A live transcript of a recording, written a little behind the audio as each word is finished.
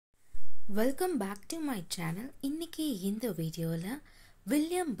Welcome back to my channel. இன்னைக்கு இந்த வீடியோவில்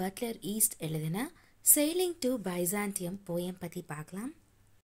வில்லியம் பட்லர் ஈஸ்ட் எழுதின Sailing to Byzantium போயம் பற்றி பார்க்கலாம்.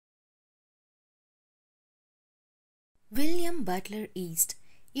 வில்லியம் பட்லர் ஈஸ்ட்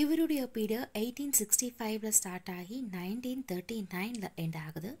இவருடைய பீரியட் 1865 ஸ்டார்ட் ஆகி 1939 எண்ட்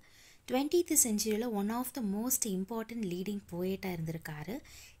ஆகுது. 20th செஞ்சுரியில் one of the most important leading போயட்டாக இருந்திருக்காரு.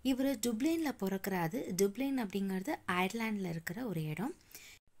 இவர் டுப்ளினில் பிறக்கிறாரு. டுப்ளின் அப்படிங்கிறது அயர்லாண்டில் இருக்கிற ஒரு இடம்.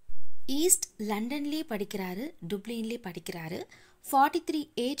 ஈஸ்ட் லண்டன்லேயே படிக்கிறாரு, டுப்ளின்லேயே படிக்கிறாரு. 43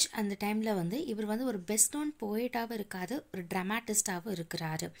 ஏஜ் அந்த டைமில் இவர் ஒரு பெஸ்ட் நோன் போயட்டாகவும் இருக்காது, ஒரு ட்ராமாட்டிஸ்டாகவும்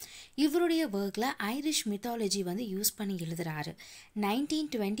இருக்கிறாரு. இவருடைய ஒர்க்கில் ஐரிஷ் மித்தாலஜி யூஸ் பண்ணி எழுதுகிறாரு.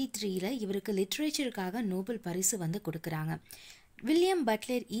 1923 இவருக்கு லிட்ரேச்சருக்காக நோபல் பரிசு கொடுக்குறாங்க. வில்லியம்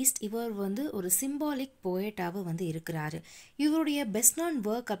பட்லர் ஈஸ்ட் இவர் ஒரு சிம்பாலிக் போயட்டாகவும் இருக்கிறாரு. இவருடைய பெஸ்ட் நோன்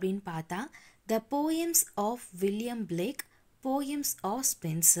ஒர்க் அப்படின்னு பார்த்தா த poems of William Blake, poems of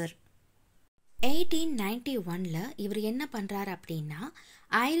Spencer. 1891 இவர் என்ன பண்ணுறாரு அப்படின்னா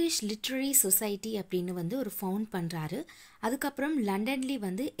ஐரிஷ் லிட்ரரி சொசைட்டி அப்படின்னு ஒரு ஃபவுண்ட் பண்ணுறாரு. அதுக்கப்புறம் லண்டன்லி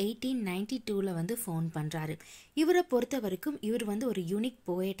 1892 ஃபவுண்ட் பண்ணுறாரு. இவரை பொறுத்த வரைக்கும் இவர் ஒரு யூனிக்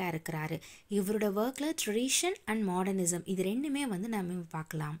போயட்டாக இருக்கிறாரு. இவரோட ஒர்க்கில் ட்ரெடிஷன் அண்ட் மாடர்னிசம் இது ரெண்டுமே நம்ம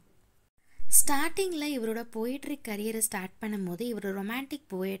பார்க்கலாம். ஸ்டார்டிங்கில் இவரோட போயட்ரி கரியரை ஸ்டார்ட் பண்ணும் போது இவர்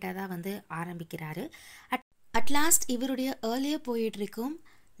ரொமான்டிக் போயட்டாக தான் ஆரம்பிக்கிறாரு. அட்லாஸ்ட் இவருடைய ஏர்லியர் போயட்ரிக்கும்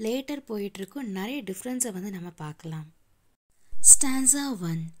லேட்டர் போயிட்டுருக்கும் நிறைய டிஃப்ரென்ஸை நம்ம பார்க்கலாம். Stanza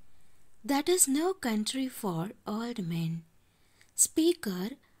 1. That is no country for old men.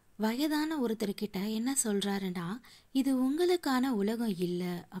 Speaker வயதான ஒருத்தர்கிட்ட என்ன சொல்கிறாருன்னா, இது உங்களுக்கான உலகம்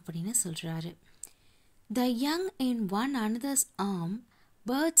இல்லை அப்படின்னு சொல்கிறாரு. The young in one another's arm,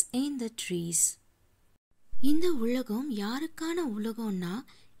 birds in the trees. இந்த உலகம் யாருக்கான உலகம்னா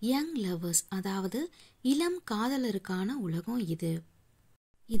யங் லவர்ஸ், அதாவது இளம் காதலருக்கான உலகம் இது.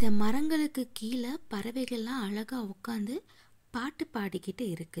 இதை மரங்களுக்கு கீழே பறவைகள்லாம் அழகாக உட்காந்து பாட்டு பாடிக்கிட்டு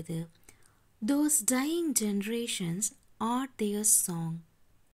இருக்குது. Those dying generations are their song.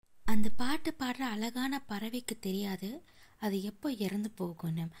 அந்த பாட்டு பாடுற அழகான பறவைக்கு தெரியாது அது எப்போ இறந்து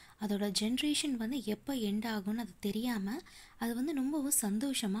போகும்னு. அதோட ஜென்ரேஷன் எப்போ எண்ட் ஆகும்னு அது தெரியாமல் அது ரொம்பவும்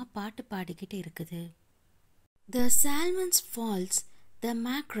சந்தோஷமாக பாட்டு பாடிக்கிட்டு இருக்குது. The salmon's falls, the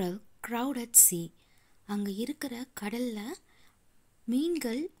mackerel crowd at sea. அங்கே இருக்கிற கடலில்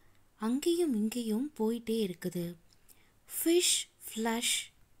மீன்கள் அங்கேயும் இங்கேயும் போயிட்டே இருக்குது. Fish flush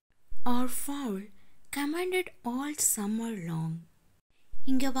R foul commanded all summer long.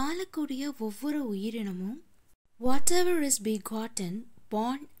 இங்கே வாழக்கூடிய ஒவ்வொரு உயிரினமும் what ever is begotten,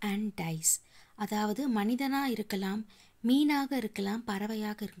 born and dies. அதாவது மனிதனாக இருக்கலாம், மீனாக இருக்கலாம்,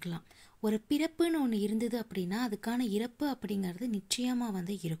 பறவையாக இருக்கலாம். ஒரு பிறப்புன்னு ஒன்று இருந்தது அப்படின்னா அதுக்கான இறப்பு அப்படிங்கிறது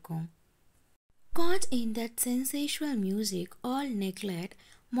நிச்சயமாக இருக்கும். Caught in that sensational music, all neglect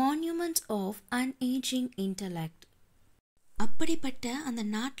monuments of an aging intellect. அப்படிப்பட்ட அந்த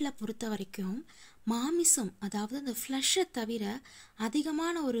நாட்டில் பொறுத்த வரைக்கும் மாமிசம், அதாவது அந்த ஃப்ளஷை தவிர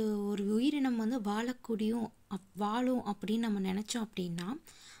அதிகமான ஒரு உயிரினம் வாழும் அப்படின்னு நம்ம நினச்சோம் அப்படின்னா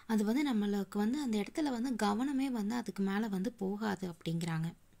அது நம்மளுக்கு அந்த இடத்துல கவனமே அதுக்கு மேலே போகாது அப்படிங்கிறாங்க.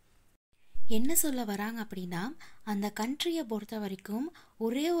 என்ன சொல்ல வராங்க அப்படின்னா அந்த கண்ட்ரியை பொறுத்த வரைக்கும்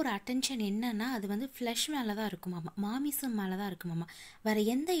ஒரே ஒரு அட்டென்ஷன் என்னன்னா அது ஃப்ளஷ் மேலே தான் இருக்குமாமா, மாமிசம் மேலே தான் இருக்குமாமா. வேறு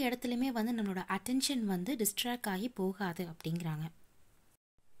எந்த இடத்துலையுமே நம்மளோட அட்டென்ஷன் டிஸ்ட்ராக்ட் ஆகி போகாது அப்படிங்கிறாங்க.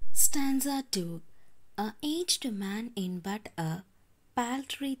 Stanza 2. A aged man in but a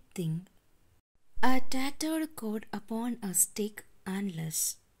paltry thing, a tattered coat upon a stick and less.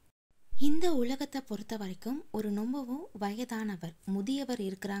 இந்த உலகத்தை பொறுத்த வரைக்கும் ஒரு ரொம்பவும் வயதானவர், முதியவர்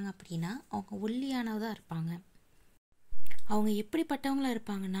இருக்கிறாங்க அப்படின்னா அவங்க ஒல்லியானதாக இருப்பாங்க. அவங்க எப்படிப்பட்டவங்களாக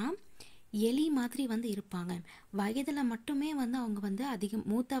இருப்பாங்கன்னா எலி மாதிரி இருப்பாங்க. வயதில் மட்டுமே அவங்க அதிகம்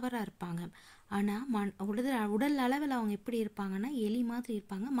மூத்தவராக இருப்பாங்க. ஆனால் உடல் அளவில் அவங்க எப்படி இருப்பாங்கன்னா எலி மாதிரி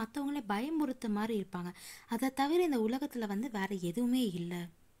இருப்பாங்க. மற்றவங்களே பயமுறுத்த மாதிரி இருப்பாங்க. அதை தவிர இந்த உலகத்தில் வேறு எதுவுமே இல்லை.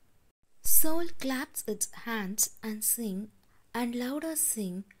 Soul claps its hands and sing and louder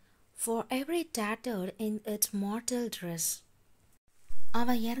sing for every tattered in its mortal dress.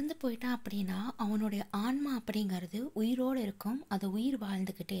 அவன் இறந்து போயிட்டான் அப்படின்னா அவனுடைய ஆன்மா அப்படிங்கிறது உயிரோடு இருக்கும், அது உயிர்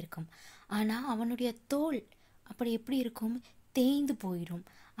வாழ்ந்துக்கிட்டே இருக்கும். ஆனால் அவனுடைய தோல் அப்படி எப்படி இருக்கும், தேய்ந்து போயிடும்.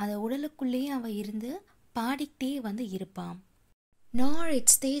 அந்த உடலுக்குள்ளேயே அவன் இருந்து பாடிக்கிட்டே இருப்பான். Nor it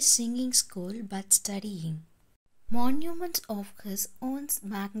stays singing school but studying monuments of his own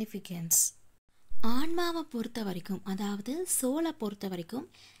magnificence. ஆன்மாவை பொறுத்த வரைக்கும், அதாவது சோலை பொறுத்த வரைக்கும்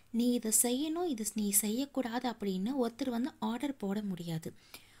நீ இதை செய்யணும், இது நீ செய்யக்கூடாது அப்படின்னு ஒருத்தர் ஆர்டர் போட முடியாது.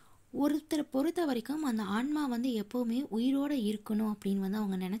 ஒருத்தரை பொறுத்த வரைக்கும் அந்த ஆன்மா வந்து எப்போவுமே உயிரோடு இருக்கணும் அப்படின்னு வந்து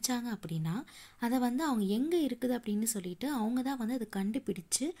அவங்க நினச்சாங்க அப்படின்னா அதை வந்து அவங்க எங்கே இருக்குது அப்படின்னு சொல்லிட்டு அவங்க தான் வந்து அதை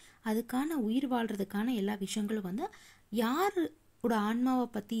கண்டுபிடிச்சு அதுக்கான உயிர் வாழ்கிறதுக்கான எல்லா விஷயங்களும் வந்து யாரோட ஆன்மாவை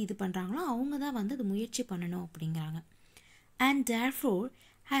பற்றி இது பண்ணுறாங்களோ அவங்க தான் வந்து அது முயற்சி பண்ணணும் அப்படிங்கிறாங்க. And therefore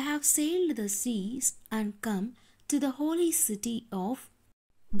I have sailed the seas and come to the holy city of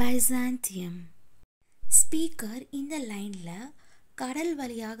Byzantium. Speaker இந்த லைனில் கடல்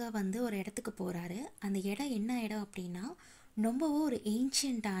வழியாக வந்து ஒரு இடத்துக்கு போகிறாரு. அந்த இடம் என்ன இடம் அப்படின்னா ரொம்பவும் ஒரு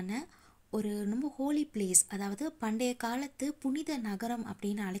ஏன்ஷியண்ட்டான ஒரு ரொம்ப ஹோலி பிளேஸ், அதாவது பண்டைய காலத்து புனித நகரம்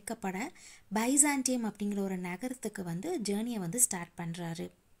அப்படின்னு அழைக்கப்பட பைசாண்டியம் அப்படிங்கிற ஒரு நகரத்துக்கு வந்து ஜேர்னியை வந்து ஸ்டார்ட் பண்ணுறாரு.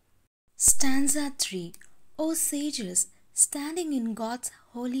 Stanza 3. O sages, standing in God's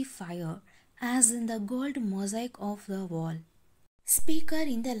holy fire, as in the gold mosaic of the wall. Speaker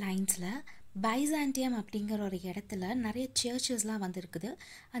இந்த லைன்ஸில் பைசாண்டியம் அப்படிங்கிற ஒரு இடத்துல நிறைய சர்ச்சஸ்லாம் வந்து இருக்குது.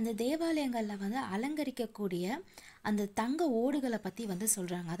 அந்த தேவாலயங்களில் வந்து அலங்கரிக்கக்கூடிய அந்த தங்க ஓடுகளை பற்றி வந்து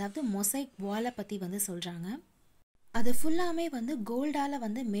சொல்கிறாங்க, அதாவது மொசைக் வாலை பற்றி வந்து சொல்கிறாங்க. அது ஃபுல்லாமே வந்து கோல்டால்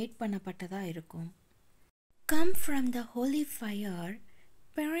வந்து மேட் பண்ணப்பட்டதாக இருக்கும். Come from the Holi fire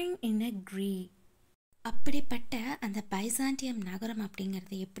Bering இன் எ க்ரீ. அப்படிப்பட்ட அந்த பைசாண்டியம் நகரம்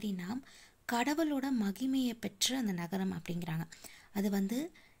அப்படிங்கிறது எப்படின்னா கடவுளோட மகிமையை பெற்ற அந்த நகரம் அப்படிங்கிறாங்க. அது வந்து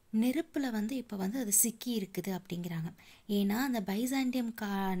நெருப்பில் வந்து இப்போ வந்து அது சிக்கி இருக்குது அப்படிங்கிறாங்க. ஏன்னா அந்த பைசாண்டியம்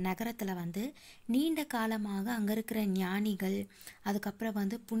நகரத்தில் வந்து நீண்ட காலமாக அங்கே இருக்கிற ஞானிகள் அதுக்கப்புறம்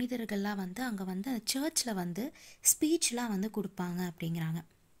வந்து புனிதர்கள்லாம் வந்து அங்கே வந்து அந்த சர்ச்சில் வந்து ஸ்பீச்லாம் வந்து கொடுப்பாங்க அப்படிங்கிறாங்க.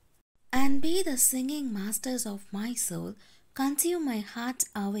 And be the singing masters of my soul, consume my heart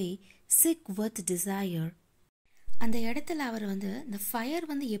away, sick with desire. அந்த இடத்துல அவர் வந்து இந்த ஃபயர்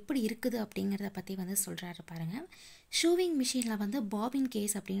வந்து எப்படி இருக்குது அப்படிங்கிறத பற்றி வந்து சொல்கிறாரு பாருங்கள். ஷூவிங் மிஷினில் வந்து பாபின்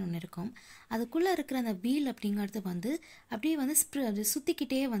கேஸ் அப்படின்னு ஒன்று இருக்கும். அதுக்குள்ளே இருக்கிற அந்த வீல் அப்படிங்கிறது வந்து அப்படியே வந்து அது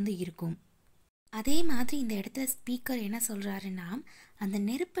சுற்றிக்கிட்டே வந்து இருக்கும். அதே மாதிரி இந்த இடத்துல ஸ்பீக்கர் என்ன சொல்கிறாருன்னா அந்த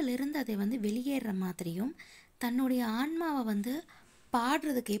நெருப்பிலிருந்து அதை வந்து வெளியேற மாதிரியும் தன்னுடைய ஆன்மாவை வந்து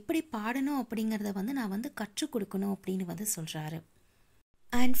பாடுறதுக்கு எப்படி பாடணும் அப்படிங்கிறத வந்து நான் வந்து கற்றுக் கொடுக்கணும் அப்படின்னு வந்து சொல்கிறாரு.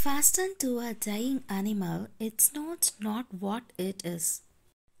 And fastened to a dying animal, it's not what it is.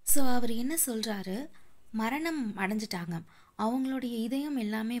 So அவர் என்ன சொல்கிறாரு, மரணம் அடைஞ்சிட்டாங்க, அவங்களுடைய இதயம்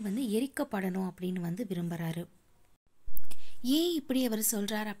எல்லாமே வந்து எரிக்கப்படணும் அப்படின்னு வந்து விரும்புகிறாரு. ஏன் இப்படி அவர்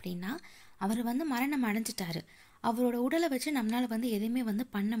சொல்கிறார் அப்படின்னா அவர் வந்து மரணம் அடைஞ்சிட்டாரு, அவரோட உடலை வச்சு நம்மளால் வந்து எதுவுமே வந்து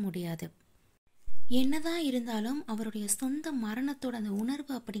பண்ண முடியாது. என்னதான் இருந்தாலும் அவருடைய சொந்த மரணத்தோட அந்த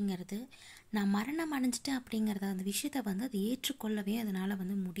உணர்வு அப்படிங்கிறது நான் மரணம் அடைஞ்சிட்டேன் அப்படிங்கிறத அந்த விஷயத்தை வந்து அது ஏற்றுக்கொள்ளவே அதனால்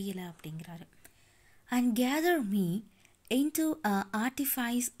வந்து முடியலை அப்படிங்கிறாரு. And gather me into a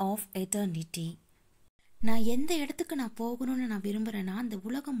artifice of eternity. நான் எந்த இடத்துக்கு நான் போகணும்னு நான் விரும்புகிறேன்னா அந்த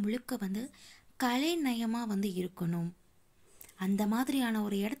உலகம் முழுக்க வந்து கலை நயமாக வந்து இருக்கணும், அந்த மாதிரியான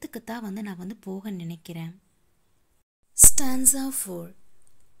ஒரு இடத்துக்கு தான் வந்து நான் வந்து போக நினைக்கிறேன். Stanza 4.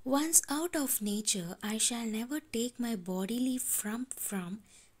 Once out of nature, I shall never take my bodily from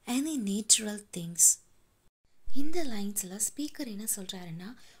any natural things. இந்த லைன்ஸில் ஸ்பீக்கர் என்ன சொல்கிறாருன்னா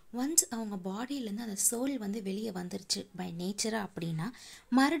ஒன்ஸ் அவங்க பாடியிலேருந்து அந்த சோல் வந்து வெளியே வந்துருச்சு பை நேச்சராக அப்படின்னா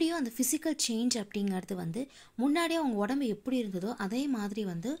மறுபடியும் அந்த ஃபிசிக்கல் சேஞ்ச் அப்படிங்கிறது வந்து முன்னாடியே அவங்க உடம்பு எப்படி இருந்ததோ அதே மாதிரி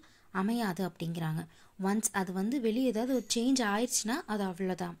வந்து அமையாது அப்படிங்கிறாங்க. ஒன்ஸ் அது வந்து வெளியே ஏதாவது ஒரு சேஞ்ச் ஆயிடுச்சுன்னா அது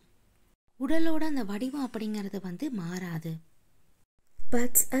அவ்வளோதான், உடலோட அந்த வடிவம் அப்படிங்கிறது வந்து மாறாது.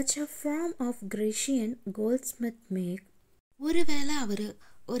 But such a form of Grecian goldsmith make. ஒருவேளை அவர்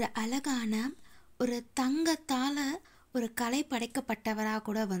ஒரு அழகான ஒரு தங்கத்தால் ஒரு கலை படைக்கப்பட்டவராக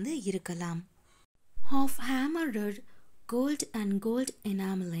கூட வந்து இருக்கலாம். Of hammered gold and gold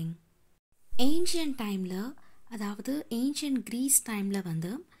enameling. Ancient டைமில், அதாவது ஏன்ஷியன்ட் க்ரீஸ் டைமில்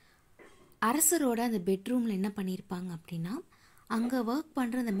வந்து அரசரோட அந்த பெட்ரூமில் என்ன பண்ணியிருப்பாங்க அப்படின்னா அங்கே ஒர்க்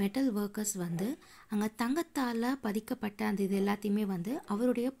பண்ணுற அந்த மெட்டல் ஒர்க்கர்ஸ் வந்து அங்கே தங்கத்தால் பதிக்கப்பட்ட அந்த இது எல்லாத்தையுமே வந்து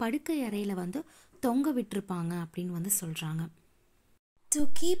அவருடைய படுக்கை அறையில் வந்து தொங்க விட்டுருப்பாங்க அப்படின்னு வந்து சொல்கிறாங்க. To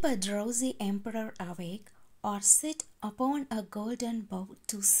keep a drowsy emperor awake or sit upon a golden bough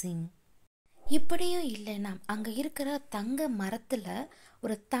to sing. இப்படியும் இல்லைன்னா அங்கே இருக்கிற தங்க மரத்தில்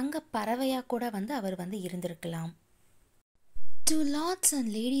ஒரு தங்க பறவையாக கூட வந்து அவர் வந்து இருந்திருக்கலாம். To lords and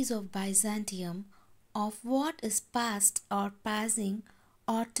ladies of Byzantium, of what is past or passing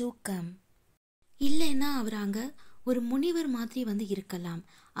or to come. இல்லைன்னா அவர் அங்கே ஒரு முனிவர் மாதிரி வந்து இருக்கலாம்,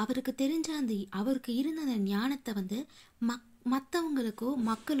 அவருக்கு தெரிஞ்ச அந்த அவருக்கு இருந்த அந்த ஞானத்தை வந்து மற்றவங்களுக்கோ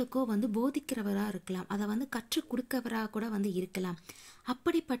மக்களுக்கோ வந்து போதிக்கிறவராக இருக்கலாம், அதை வந்து கற்றுக் கொடுக்கவராக கூட வந்து இருக்கலாம்.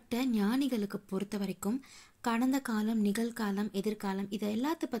 அப்படிப்பட்ட ஞானிகளுக்கு பொறுத்த வரைக்கும் கடந்த காலம், நிகழ்காலம், எதிர்காலம் இதை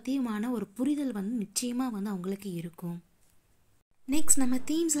எல்லாத்த பற்றியுமான ஒரு புரிதல் வந்து நிச்சயமாக வந்து அவங்களுக்கு இருக்கும். நெக்ஸ்ட் நம்ம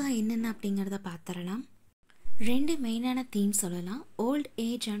தீம்ஸ்லாம் என்னென்ன அப்படிங்கிறத பார்த்துடலாம். ரெண்டு மெயினான தீம் சொல்லலாம். Old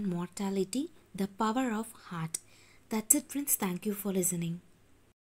age and mortality, the power of heart. That's it friends. Thank you for listening.